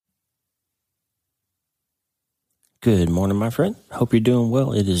Good morning, my friend. Hope you're doing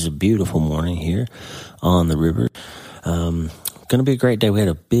well. It is a beautiful morning here on the river. Going to be a great day. We had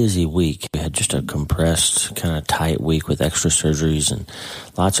a busy week. We had just a compressed, kind of tight week with extra surgeries and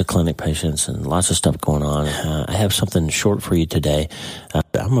lots of clinic patients and lots of stuff going on. I have something short for you today.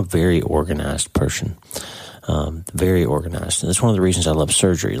 I'm a very organized person. Very organized. And that's one of the reasons I love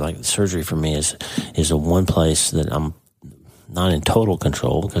surgery. Like, surgery for me is a one place that I'm not in total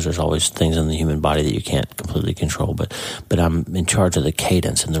control, because there's always things in the human body that you can't completely control, but I'm in charge of the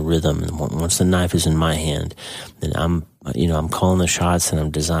cadence and the rhythm. And once the knife is in my hand, then I'm calling the shots, and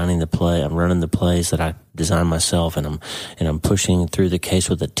I'm designing the play. I'm running the plays that I design myself, and I'm pushing through the case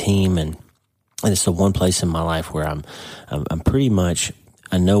with a team. And it's the one place in my life where I'm pretty much,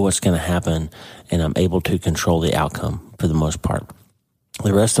 I know what's going to happen, and I'm able to control the outcome for the most part.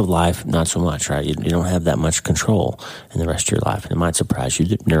 The rest of life, not so much, right? You don't have that much control in the rest of your life. And it might surprise you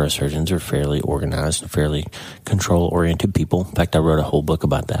that neurosurgeons are fairly organized, fairly control-oriented people. In fact, I wrote a whole book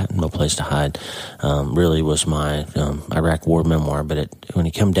about that. No Place to Hide really was my Iraq War memoir. But when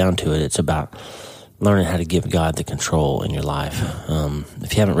you come down to it, it's about learning how to give God the control in your life.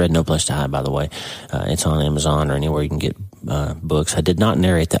 If you haven't read No Place to Hide, by the way, it's on Amazon or anywhere you can get books. I did not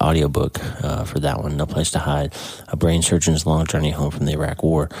narrate the audiobook for that one, No Place to Hide, A Brain Surgeon's Long Journey Home from the Iraq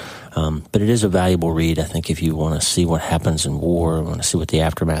War. But it is a valuable read, I think, if you want to see what happens in war, want to see what the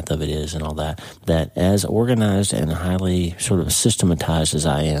aftermath of it is and all that as organized and highly sort of systematized as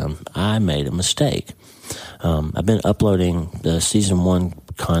I am, I made a mistake. I've been uploading the season 1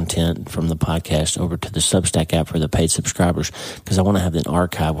 content from the podcast over to the Substack app for the paid subscribers, because I want to have an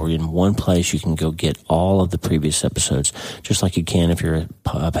archive where in one place you can go get all of the previous episodes, just like you can if you're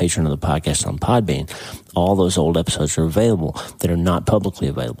a patron of the podcast on Podbean. All those old episodes are available that are not publicly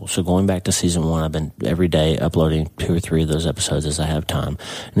available. So going back to season 1, I've been every day uploading 2 or 3 of those episodes as I have time.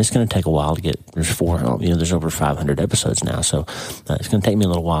 And it's going to take a while to get, there's over 500 episodes now. So it's going to take me a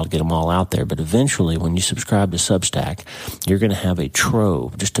little while to get them all out there. But eventually, when you subscribe to Substack, you're going to have a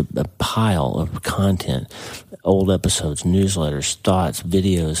trove, just a pile of content, old episodes, newsletters, thoughts,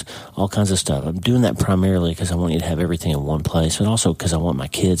 videos, all kinds of stuff. I'm doing that primarily because I want you to have everything in one place, and also because I want my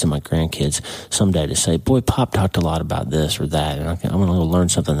kids and my grandkids someday to say, boy, Pop talked a lot about this or that, and I'm going to learn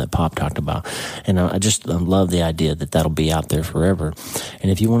something that Pop talked about. And I love the idea that that'll be out there forever.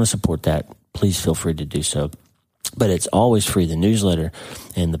 And if you want to support that, please feel free to do so. But it's always free. The newsletter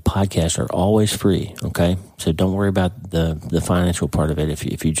and the podcast are always free, okay? So don't worry about the financial part of it.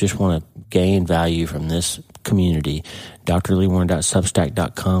 If you just want to gain value from this community,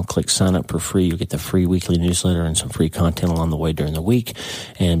 drleewarren.substack.com, click sign up for free. You'll get the free weekly newsletter and some free content along the way during the week.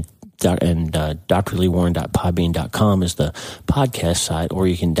 And drleewarren.podbean.com is the podcast site, or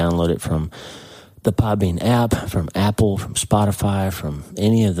you can download it from the Podbean app, from Apple, from Spotify, from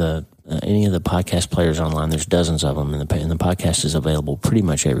any of the podcast players online. There's dozens of them, and the podcast is available pretty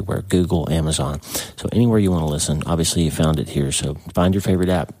much everywhere. Google, Amazon. So anywhere you want to listen, obviously you found it here. So find your favorite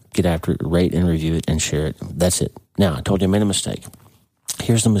app, get after it, rate and review it, and share it. That's it. Now, I told you I made a mistake.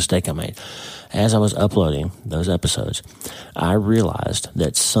 Here's the mistake I made. As I was uploading those episodes, I realized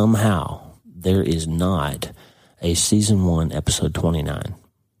that somehow there is not a season 1 episode 29.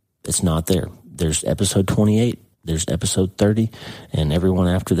 It's not there. There's episode 28. There's episode 30, and everyone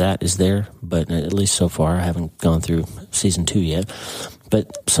after that is there, but at least so far, I haven't gone through season 2 yet.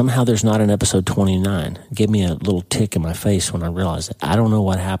 But somehow there's not an episode 29. It gave me a little tick in my face when I realized it. I don't know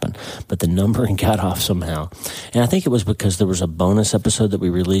what happened, but the numbering got off somehow. And I think it was because there was a bonus episode that we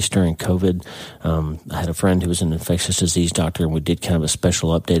released during COVID. I had a friend who was an infectious disease doctor, and we did kind of a special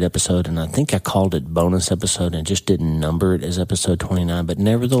update episode, and I think I called it bonus episode and just didn't number it as episode 29. But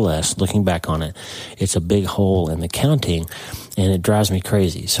nevertheless, looking back on it, it's a big hole in the counting, and it drives me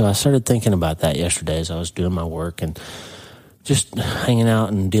crazy. So I started thinking about that yesterday as I was doing my work and just hanging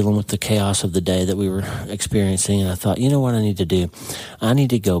out and dealing with the chaos of the day that we were experiencing. And I thought, you know what I need to do? I need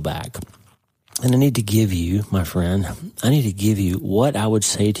to go back. And I need to give you, my friend, what I would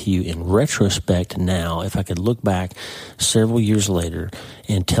say to you in retrospect now, if I could look back several years later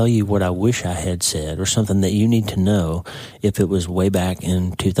and tell you what I wish I had said, or something that you need to know if it was way back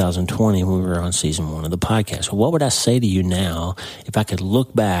in 2020 when we were on season 1 of the podcast. What would I say to you now if I could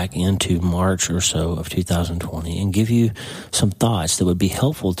look back into March or so of 2020 and give you some thoughts that would be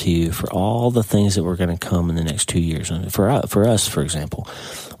helpful to you for all the things that were going to come in the next 2 years? And for us, for example,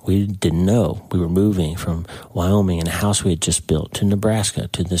 We didn't know we were moving from Wyoming and a house we had just built to Nebraska,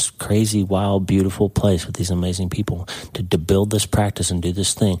 to this crazy, wild, beautiful place with these amazing people to build this practice and do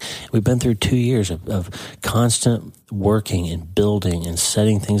this thing. We've been through 2 years of constant working and building and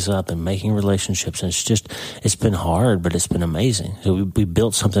setting things up and making relationships. And it's been hard, but it's been amazing. So we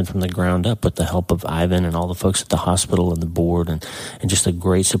built something from the ground up with the help of Ivan and all the folks at the hospital and the board and just the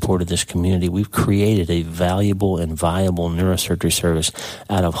great support of this community. We've created a valuable and viable neurosurgery service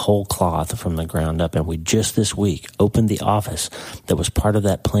out of whole cloth from the ground up. And we just this week opened the office that was part of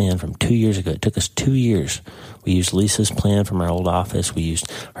that plan from 2 years ago. It took us 2 years. We used Lisa's plan from our old office. We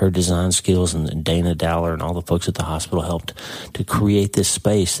used her design skills, and Dana Dowler and all the folks at the hospital helped to create this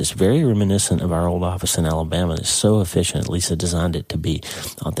space that's very reminiscent of our old office in Alabama. It's so efficient. Lisa designed it to be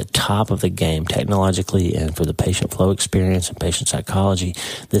on the top of the game technologically and for the patient flow experience and patient psychology.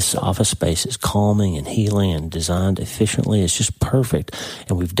 This office space is calming and healing and designed efficiently. It's just perfect.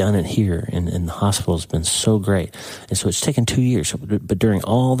 And we've done it here in the hospital. It's been so great. And so it's taken 2 years. But during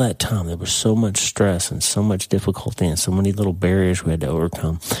all that time, there was so much stress and so much difficulty and so many little barriers we had to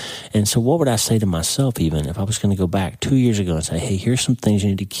overcome. And so what would I say to myself even if I was going to go back 2 years ago and say, hey, here's some things you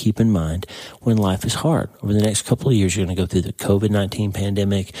need to keep in mind when life is hard. Over the next couple of years, you're going to go through the COVID-19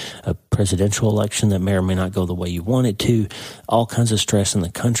 pandemic, a presidential election that may or may not go the way you want it to, all kinds of stress in the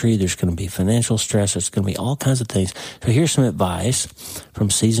country. There's going to be financial stress. There's going to be all kinds of things. So here's some advice from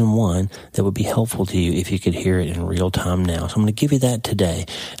season 1 that would be helpful to you if you could hear it in real time now. So I'm going to give you that today.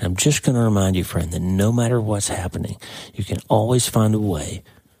 And I'm just going to remind you, friend, that no matter what's happening, you can always find a way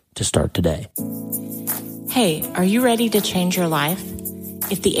to start today. Hey, are you ready to change your life?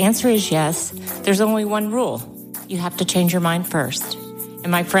 If the answer is yes, there's only one rule. You have to change your mind first.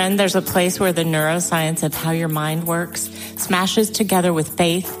 And my friend, there's a place where the neuroscience of how your mind works smashes together with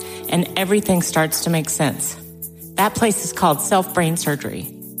faith and everything starts to make sense. That place is called Self-Brain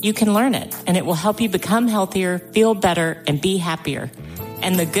Surgery. You can learn it, and it will help you become healthier, feel better, and be happier.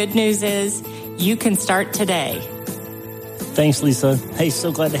 And the good news is you can start today. Thanks, Lisa. Hey,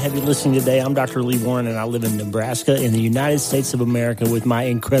 so glad to have you listening today. I'm Dr. Lee Warren, and I live in Nebraska in the United States of America with my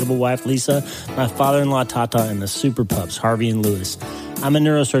incredible wife, Lisa, my father-in-law, Tata, and the super pups, Harvey and Lewis. I'm a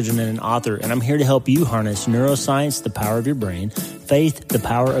neurosurgeon and an author, and I'm here to help you harness neuroscience, the power of your brain, faith, the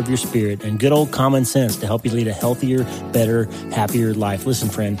power of your spirit, and good old common sense to help you lead a healthier, better, happier life. Listen,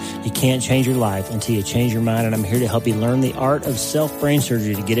 friend, you can't change your life until you change your mind, and I'm here to help you learn the art of self-brain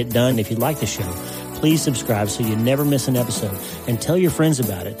surgery to get it done. If you'd like the show, please subscribe so you never miss an episode, and tell your friends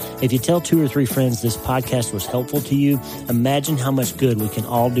about it. If you tell 2 or 3 friends this podcast was helpful to you, imagine how much good we can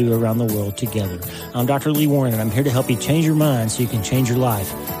all do around the world together. I'm Dr. Lee Warren, and I'm here to help you change your mind so you can change your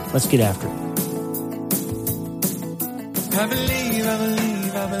life. Let's get after it. I believe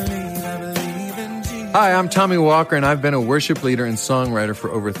in Jesus. Hi, I'm Tommy Walker, and I've been a worship leader and songwriter for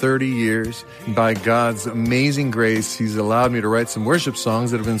over 30 years. By God's amazing grace, He's allowed me to write some worship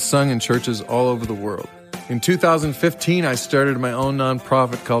songs that have been sung in churches all over the world. In 2015, I started my own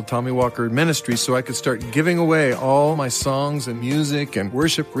nonprofit called Tommy Walker Ministries so I could start giving away all my songs and music and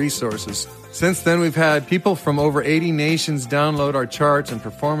worship resources. Since then, we've had people from over 80 nations download our charts and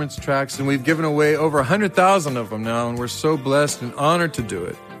performance tracks, and we've given away over 100,000 of them now, and we're so blessed and honored to do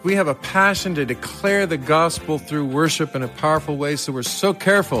it. We have a passion to declare the gospel through worship in a powerful way, so we're so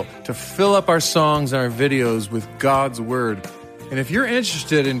careful to fill up our songs and our videos with God's Word. And if you're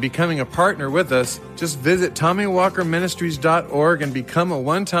interested in becoming a partner with us, just visit TommyWalkerMinistries.org and become a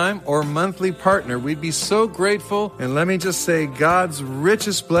one-time or monthly partner. We'd be so grateful. And let me just say, God's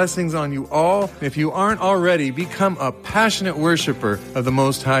richest blessings on you all. If you aren't already, become a passionate worshiper of the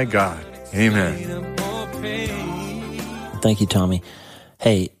Most High God. Amen. Thank you, Tommy.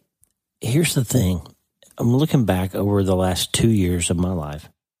 Hey, here's the thing. I'm looking back over the last 2 years of my life,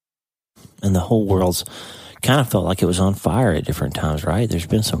 and the whole world's kind of felt like it was on fire at different times, right? There's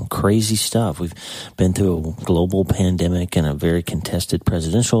been some crazy stuff. We've been through a global pandemic and a very contested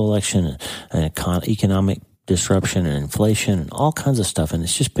presidential election and economic disruption and inflation and all kinds of stuff, and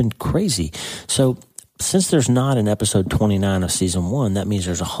it's just been crazy. So since there's not an episode 29 of season 1, that means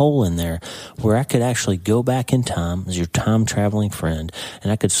there's a hole in there where I could actually go back in time as your time traveling friend,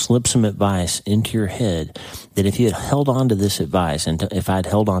 and I could slip some advice into your head that if you had held on to this advice and if I'd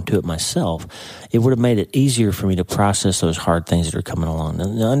held on to it myself, it would have made it easier for me to process those hard things that are coming along.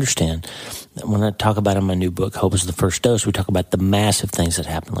 Now understand, when I talk about in my new book, Hope is the First Dose, we talk about the massive things that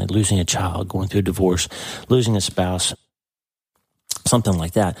happen, like losing a child, going through a divorce, losing a spouse, something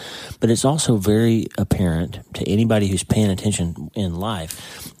like that. But it's also very apparent to anybody who's paying attention in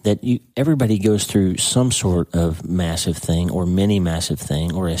life that everybody goes through some sort of massive thing or mini massive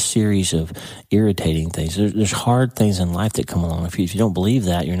thing or a series of irritating things. There's hard things in life that come along. If you don't believe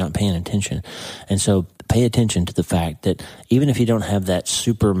that, you're not paying attention. And so pay attention to the fact that even if you don't have that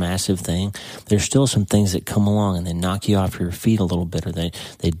super massive thing, there's still some things that come along and they knock you off your feet a little bit, or they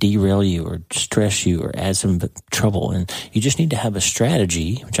derail you or stress you or add some trouble. And you just need to have a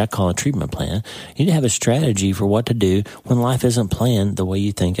strategy, which I call a treatment plan. You need to have a strategy for what to do when life isn't playing the way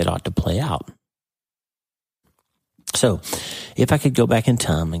you think it ought to play out. So if I could go back in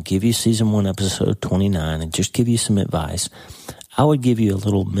time and give you season 1, episode 29, and just give you some advice, I would give you a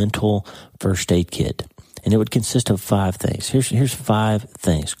little mental first aid kit. And it would consist of 5 things. Here's 5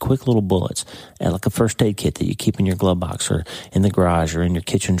 things, quick little bullets, like a first aid kit that you keep in your glove box or in the garage or in your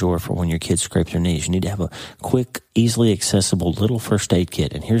kitchen drawer for when your kids scrape their knees. You need to have a quick, easily accessible little first aid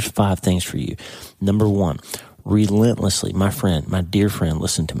kit. And here's 5 things for you. Number 1, relentlessly, my friend, my dear friend,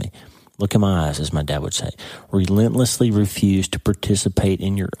 listen to me. Look in my eyes, as my dad would say. Relentlessly refuse to participate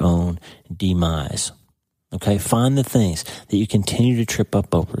in your own demise. Okay, find the things that you continue to trip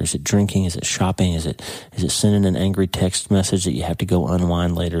up over. Is it drinking? Is it shopping? Is it sending an angry text message that you have to go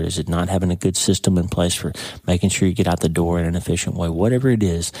unwind later? Is it not having a good system in place for making sure you get out the door in an efficient way? Whatever it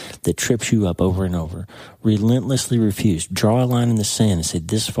is that trips you up over and over, relentlessly refuse. Draw a line in the sand and say,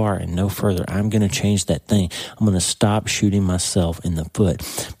 this far and no further. I'm going to change that thing. I'm going to stop shooting myself in the foot.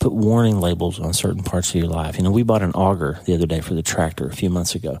 Put warning labels on certain parts of your life. You know, we bought an auger the other day for the tractor a few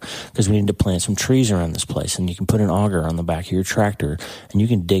months ago because we needed to plant some trees around this place. And you can put an auger on the back of your tractor and you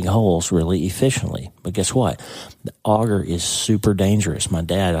can dig holes really efficiently. But guess what? The auger is super dangerous. My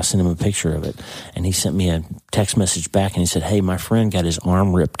dad, I sent him a picture of it and he sent me a text message back and he said, hey, my friend got his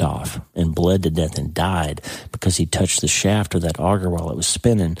arm ripped off and bled to death and died because he touched the shaft of that auger while it was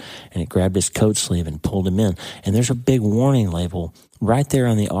spinning and it grabbed his coat sleeve and pulled him in. And there's a big warning label right there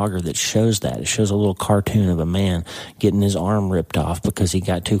on the auger that shows that. It shows a little cartoon of a man getting his arm ripped off because he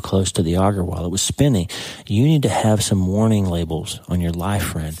got too close to the auger while it was spinning. You need to have some warning labels on your life,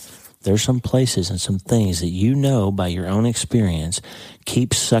 friend. There's some places and some things that you know by your own experience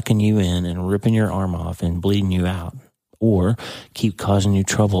keep sucking you in and ripping your arm off and bleeding you out, or keep causing you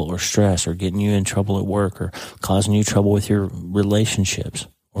trouble or stress or getting you in trouble at work or causing you trouble with your relationships,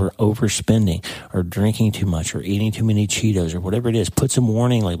 or overspending, or drinking too much, or eating too many Cheetos, or whatever it is. Put some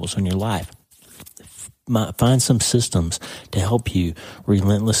warning labels on your life. Find some systems to help you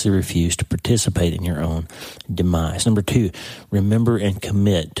relentlessly refuse to participate in your own demise. Number 2, remember and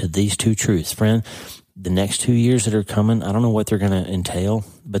commit to these 2 truths. Friend, the next 2 years that are coming, I don't know what they're going to entail,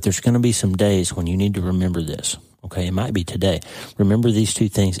 but there's going to be some days when you need to remember this. Okay, it might be today. Remember these 2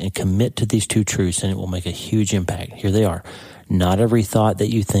 things and commit to these 2 truths, and it will make a huge impact. Here they are. Not every thought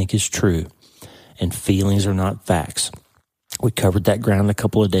that you think is true, and feelings are not facts. We covered that ground a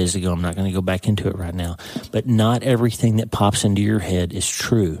couple of days ago. I'm not going to go back into it right now. But not everything that pops into your head is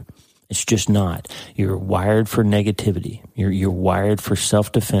true. It's just not. You're wired for negativity. You're wired for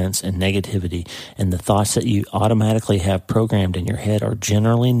self-defense and negativity. And the thoughts that you automatically have programmed in your head are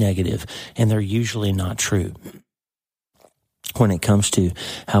generally negative, and they're usually not true. When it comes to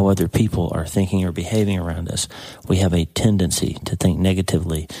how other people are thinking or behaving around us, we have a tendency to think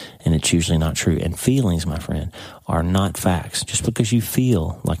negatively, and it's usually not true. And feelings, my friend, are not facts. Just because you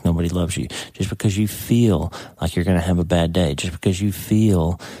feel like nobody loves you, just because you feel like you're going to have a bad day, just because you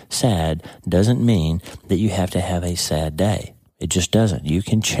feel sad doesn't mean that you have to have a sad day. It just doesn't. You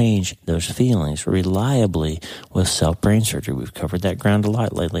can change those feelings reliably with self-brain surgery. We've covered that ground a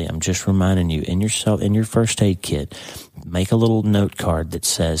lot lately. I'm just reminding you, in your first aid kit, make a little note card that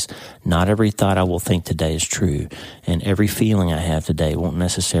says, not every thought I will think today is true, and every feeling I have today won't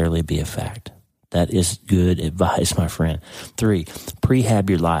necessarily be a fact. That is good advice, my friend. 3, prehab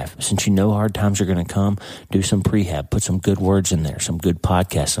your life. Since you know hard times are going to come, do some prehab. Put some good words in there, some good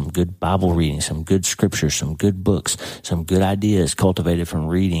podcasts, some good Bible reading, some good scriptures, some good books, some good ideas cultivated from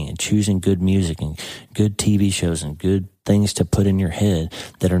reading and choosing good music and good TV shows and good things to put in your head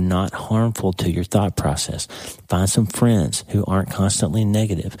that are not harmful to your thought process. Find some friends who aren't constantly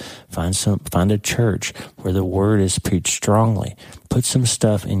negative. Find a church where the word is preached strongly. Put some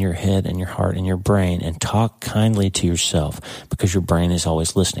stuff in your head and your heart and your brain and talk kindly to yourself, because your brain is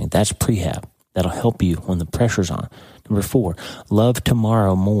always listening. That's prehab. That'll help you when the pressure's on. Number 4, love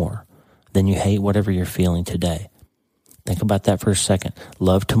tomorrow more than you hate whatever you're feeling today. Think about that for a second.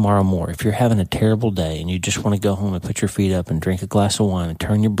 Love tomorrow more. If you're having a terrible day and you just want to go home and put your feet up and drink a glass of wine and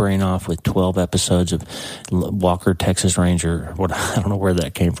turn your brain off with 12 episodes of Walker, Texas Ranger, what I don't know where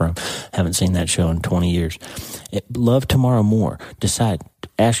that came from. Haven't seen that show in 20 years. Love tomorrow more. Decide.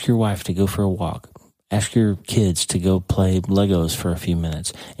 Ask your wife to go for a walk. Ask your kids to go play Legos for a few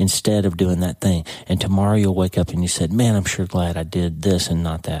minutes instead of doing that thing. And tomorrow you'll wake up and you said, man, I'm sure glad I did this and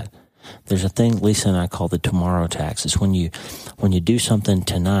not that. There's a thing Lisa and I call the tomorrow tax. It's when you do something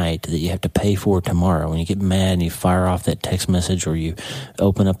tonight that you have to pay for tomorrow. When you get mad and you fire off that text message, or you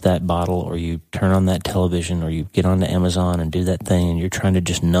open up that bottle, or you turn on that television, or you get onto Amazon and do that thing, and you're trying to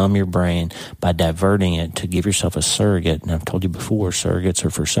just numb your brain by diverting it to give yourself a surrogate. And I've told you before, surrogates are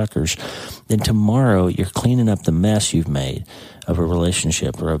for suckers. Then tomorrow you're cleaning up the mess you've made of a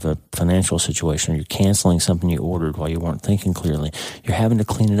relationship or of a financial situation, or you're canceling something you ordered while you weren't thinking clearly. You're having to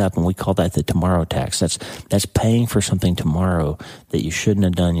clean it up, and we call that the tomorrow tax. That's paying for something tomorrow that you shouldn't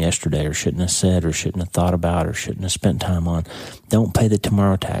have done yesterday, or shouldn't have said, or shouldn't have thought about, or shouldn't have spent time on. Don't pay the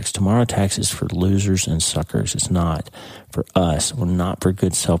tomorrow tax. Tomorrow tax is for losers and suckers. It's not for us. We're not for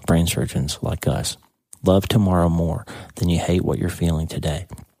good self-brain surgeons like us. Love tomorrow more than you hate what you're feeling today.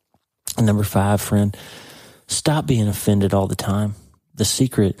 And number 5, friend, stop being offended all the time. The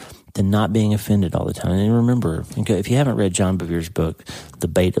secret to not being offended all the time. And remember, if you haven't read John Bevere's book, The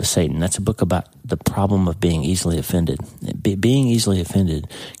Bait of Satan, that's a book about the problem of being easily offended. Being easily offended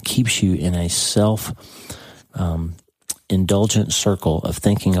keeps you in a self-indulgent circle of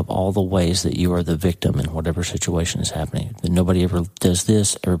thinking of all the ways that you are the victim in whatever situation is happening. That nobody ever does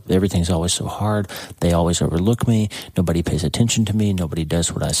this, or everything's always so hard. They always overlook me. Nobody pays attention to me. Nobody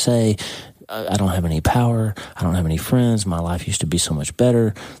does what I say. I don't have any power. I don't have any friends. My life used to be so much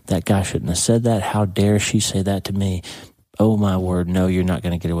better. That guy shouldn't have said that. How dare she say that to me? Oh my word, no, you're not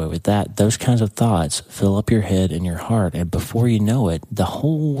going to get away with that. Those kinds of thoughts fill up your head and your heart, and before you know it, the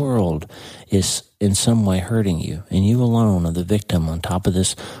whole world is in some way hurting you, and you alone are the victim on top of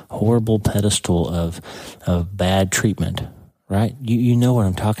this horrible pedestal of bad treatment. Right? You know what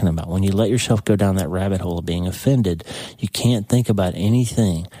I'm talking about. When you let yourself go down that rabbit hole of being offended, you can't think about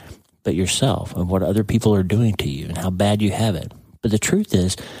anything but yourself, of what other people are doing to you and how bad you have it. But the truth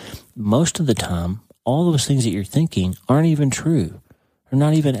is, most of the time, all those things that you're thinking aren't even true. They're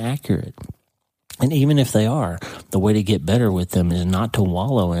not even accurate. And even if they are, the way to get better with them is not to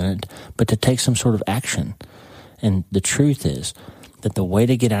wallow in it, but to take some sort of action. And the truth is that the way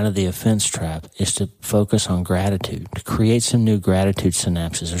to get out of the offense trap is to focus on gratitude, to create some new gratitude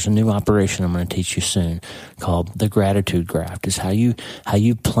synapses. There's a new operation I'm going to teach you soon called the gratitude graft. It's how you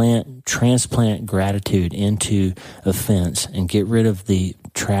transplant gratitude into offense and get rid of the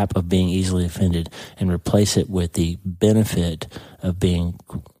trap of being easily offended and replace it with the benefit of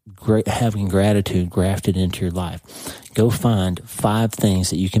having gratitude grafted into your life. Go find 5 things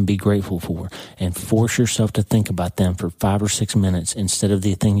that you can be grateful for and force yourself to think about them for 5 or 6 minutes instead of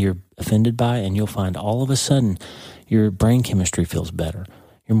the thing you're offended by, and you'll find all of a sudden your brain chemistry feels better.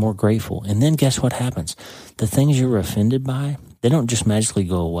 You're more grateful. And then guess what happens? The things you were offended by, they don't just magically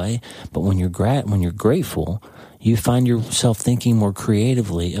go away, but when you're grateful, you find yourself thinking more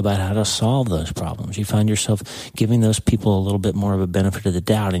creatively about how to solve those problems. You find yourself giving those people a little bit more of a benefit of the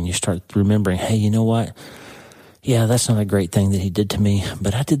doubt, and you start remembering, hey, you know what? Yeah, that's not a great thing that he did to me,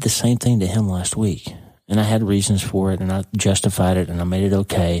 but I did the same thing to him last week. And I had reasons for it, and I justified it, and I made it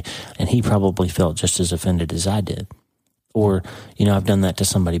okay, and he probably felt just as offended as I did. Or, I've done that to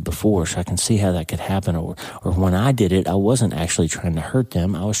somebody before, so I can see how that could happen. Or when I did it, I wasn't actually trying to hurt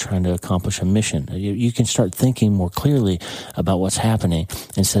them. I was trying to accomplish a mission. You can start thinking more clearly about what's happening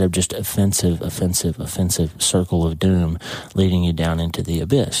instead of just offensive circle of doom leading you down into the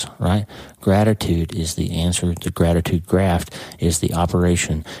abyss, right? Gratitude is the answer. The gratitude graft is the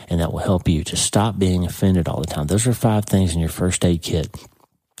operation, and that will help you to stop being offended all the time. Those are 5 things in your first aid kit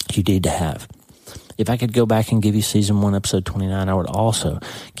you need to have. If I could go back and give you season 1, episode 29, I would also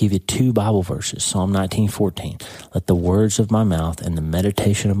give you 2 Bible verses. Psalm 19:14. Let the words of my mouth and the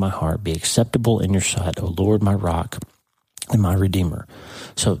meditation of my heart be acceptable in your sight, O Lord, my rock and my redeemer.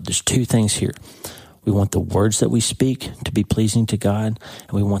 So there's 2 things here. We want the words that we speak to be pleasing to God,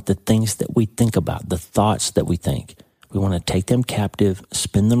 and we want the things that we think about, the thoughts that we think. We want to take them captive,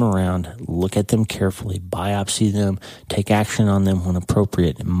 spin them around, look at them carefully, biopsy them, take action on them when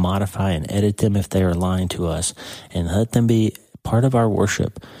appropriate, and modify and edit them if they are lying to us, and let them be part of our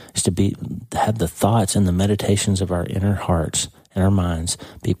worship, is to have the thoughts and the meditations of our inner hearts and our minds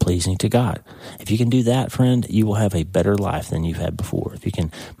be pleasing to God. If you can do that, friend, you will have a better life than you've had before. If you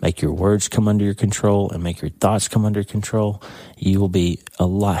can make your words come under your control and make your thoughts come under control, you will be a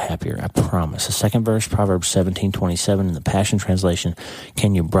lot happier, I promise. The second verse, Proverbs 17:27 in the Passion Translation,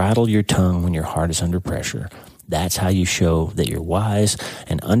 can you bridle your tongue when your heart is under pressure? That's how you show that you're wise.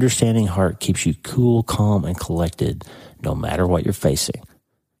 An understanding heart keeps you cool, calm, and collected no matter what you're facing.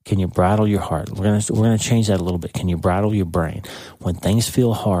 Can you bridle your heart? We're gonna change that a little bit. Can you bridle your brain? When things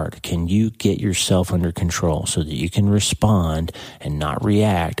feel hard, can you get yourself under control so that you can respond and not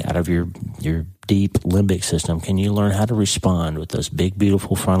react out of your deep limbic system? Can you learn how to respond with those big,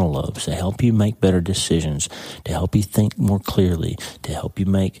 beautiful frontal lobes to help you make better decisions, to help you think more clearly, to help you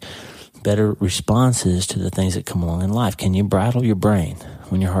make better responses to the things that come along in life? Can you bridle your brain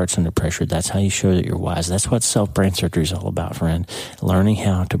when your heart's under pressure? That's how you show that you're wise. That's what self-brain surgery is all about, friend. Learning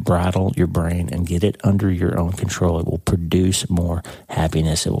how to bridle your brain and get it under your own control. It will produce more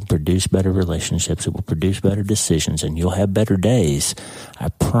happiness. It will produce better relationships. It will produce better decisions, and you'll have better days, I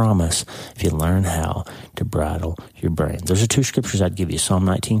promise, if you learn how to bridle your brain. Those are two scriptures I'd give you, Psalm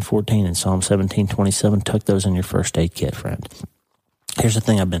 19:14 and Psalm 17:27. Tuck those in your first aid kit, friend. Here's the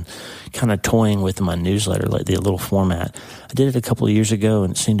thing I've been kind of toying with in my newsletter lately, a little format. I did it a couple of years ago,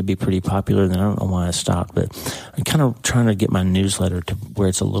 and it seemed to be pretty popular, and I don't know why I stopped, but I'm kind of trying to get my newsletter to where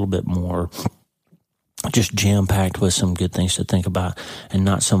it's a little bit more just jam-packed with some good things to think about and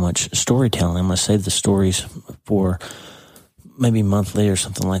not so much storytelling. I'm going to save the stories for maybe monthly or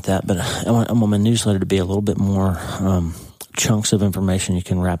something like that, but I want my newsletter to be a little bit more chunks of information you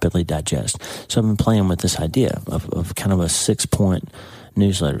can rapidly digest. So I've been playing with this idea of kind of a 6-point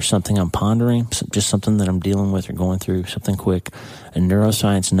newsletter, something I'm pondering, just something that I'm dealing with or going through, something quick, a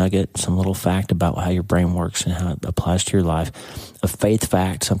neuroscience nugget, some little fact about how your brain works and how it applies to your life, a faith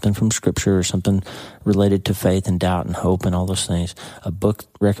fact, something from scripture or something related to faith and doubt and hope and all those things, a book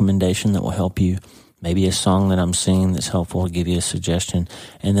recommendation that will help you, maybe a song that I'm singing that's helpful to give you a suggestion,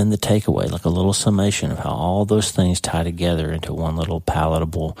 and then the takeaway, like a little summation of how all those things tie together into one little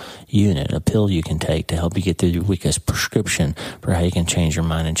palatable unit, a pill you can take to help you get through your week, as prescription for how you can change your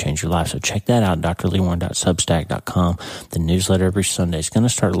mind and change your life. So check that out, drleewarren.substack.com. The newsletter every Sunday is going to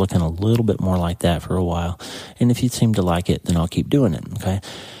start looking a little bit more like that for a while, and if you seem to like it, then I'll keep doing it, okay?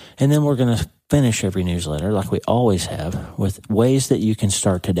 And then we're going to finish every newsletter, like we always have, with ways that you can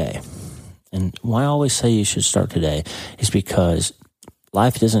start today. And why I always say you should start today is because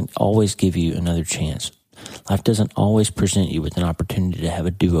life doesn't always give you another chance. Life doesn't always present you with an opportunity to have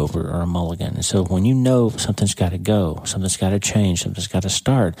a do-over or a mulligan. And so when you know something's got to go, something's got to change, something's got to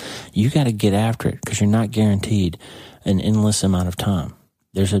start, you got to get after it because you're not guaranteed an endless amount of time.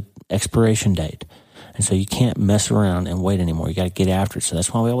 There's an expiration date. And so you can't mess around and wait anymore. You got to get after it. So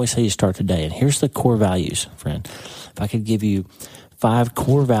that's why we always say you start today. And here's the core values, friend. If I could give you 5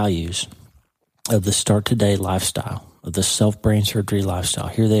 core values of the Start Today lifestyle, of the self-brain surgery lifestyle,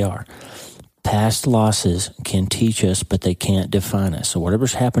 here they are. Past losses can teach us, but they can't define us. So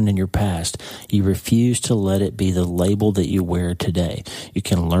whatever's happened in your past, you refuse to let it be the label that you wear today. You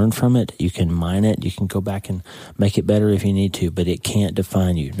can learn from it, you can mine it, you can go back and make it better if you need to, but it can't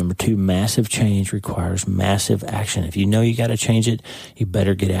define you. Number 2, massive change requires massive action. If you know you got to change it, you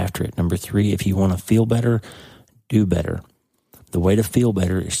better get after it. Number 3, if you want to feel better, do better. The way to feel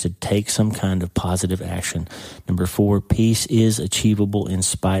better is to take some kind of positive action. Number 4, peace is achievable in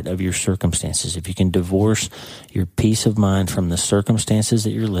spite of your circumstances. If you can divorce your peace of mind from the circumstances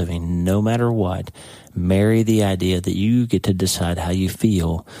that you're living, no matter what, marry the idea that you get to decide how you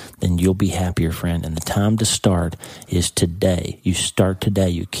feel, then you'll be happier, friend. And the time to start is today. You start today.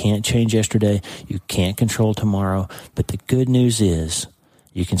 You can't change yesterday. You can't control tomorrow. But the good news is,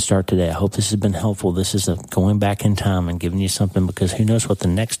 you can start today. I hope this has been helpful. This is going back in time and giving you something, because who knows what the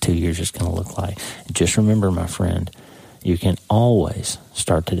next 2 years is going to look like. And just remember, my friend, you can always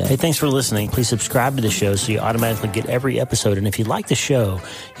start today. Hey, thanks for listening. Please subscribe to the show so you automatically get every episode. And if you like the show,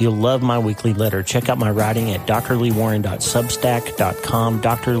 you'll love my weekly letter. Check out my writing at drleewarren.substack.com,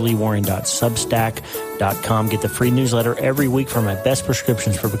 drleewarren.substack.com. Get the free newsletter every week for my best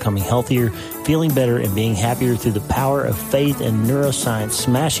prescriptions for becoming healthier, feeling better, and being happier through the power of faith and neuroscience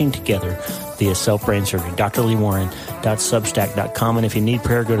smashing together via self-brain surgery. drleewarren.substack.com. And if you need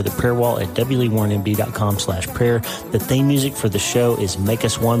prayer, go to the prayer wall at wleewarrenmd.com/prayer. The theme music for the show is Make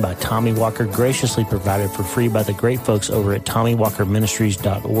Us One by Tommy Walker, graciously provided for free by the great folks over at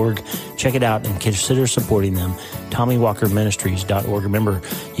TommyWalkerMinistries.org. Check it out and consider supporting them. TommyWalkerMinistries.org. Remember,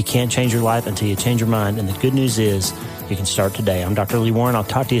 you can't change your life until you change your mind. And the good news is you can start today. I'm Dr. Lee Warren. I'll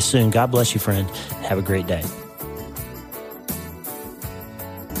talk to you soon. God bless you, friend. Have a great day.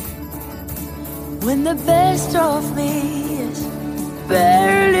 When the best of me is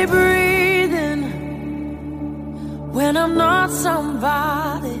barely breathing, when I'm not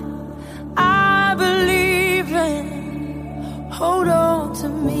somebody I believe in, hold on to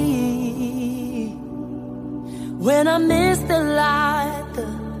me. When I miss the light, the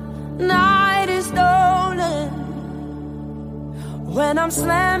night is stolen. When I'm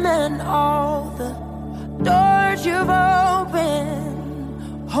slamming all the doors you've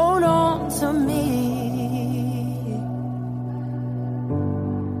opened, hold on to me.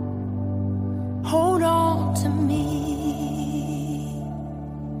 Hold on to me.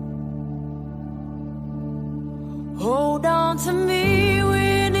 Hold on to me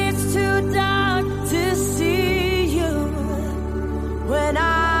when it's too dark to see you. When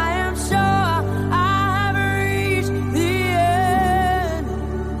I am sure I have reached the end.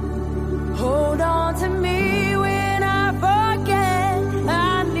 Hold on to me when I forget I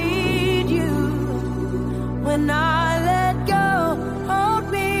need you. When I let go, hold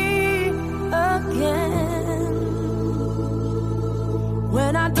me again.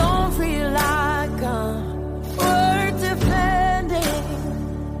 When I don't feel like I'm worth defending.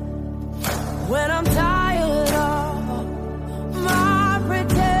 When I'm tired of my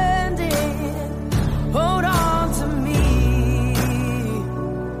pretending, hold on to me.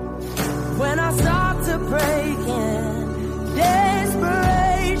 When I start to break in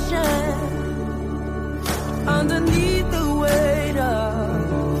desperation, underneath the weight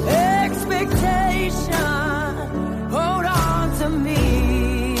of expectation, hold on to me.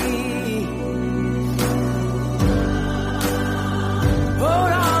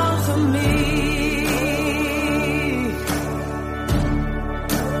 Hold on to me.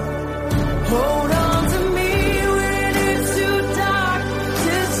 Hold on to me when it's too dark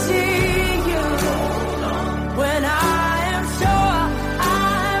to see you. When I am sure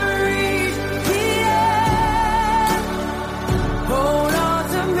I've reached the end. Hold on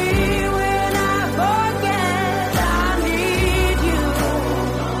to me when I forget I need you.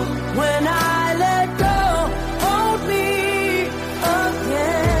 When I let go, hold me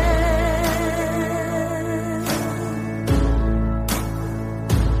again.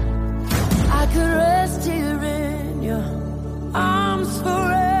 I could rest here in your arms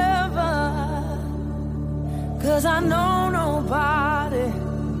forever, 'cause I know nobody